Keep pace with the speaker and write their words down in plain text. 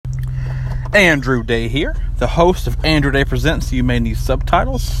Andrew Day here, the host of Andrew Day Presents. You may need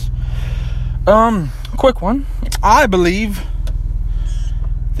subtitles. Quick one. I believe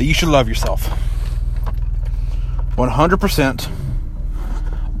that you should love yourself 100%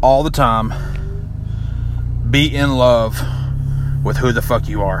 all the time. Be in love with who the fuck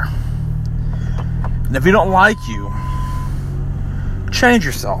you are. And if you don't like you, change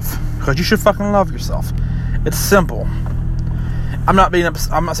yourself, because you should fucking love yourself. It's simple. I'm not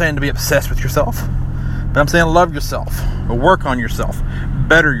saying to be obsessed with yourself, but I'm saying love yourself, work on yourself,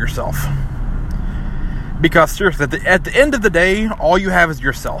 better yourself. Because seriously, at the end of the day, all you have is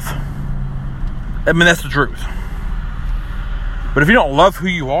yourself. I mean, that's the truth. But if you don't love who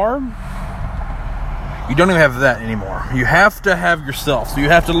you are, you don't even have that anymore. You have to have yourself. So you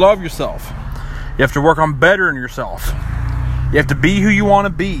have to love yourself. You have to work on bettering yourself. You have to be who you want to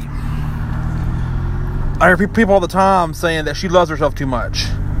be. I hear people all the time saying that she loves herself too much.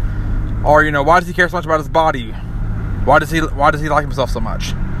 Or, why does he care so much about his body? Why does he like himself so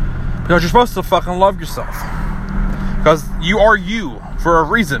much? Because you're supposed to fucking love yourself. Because you are you for a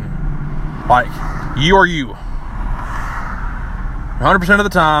reason. Like, you are you. 100% of the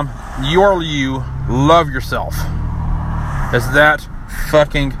time, you are you. Love yourself. It's that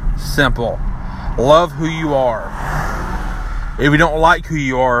fucking simple. Love who you are. If you don't like who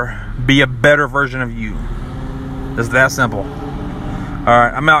you are, be a better version of you. It's that simple.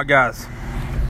 Alright, I'm out, guys.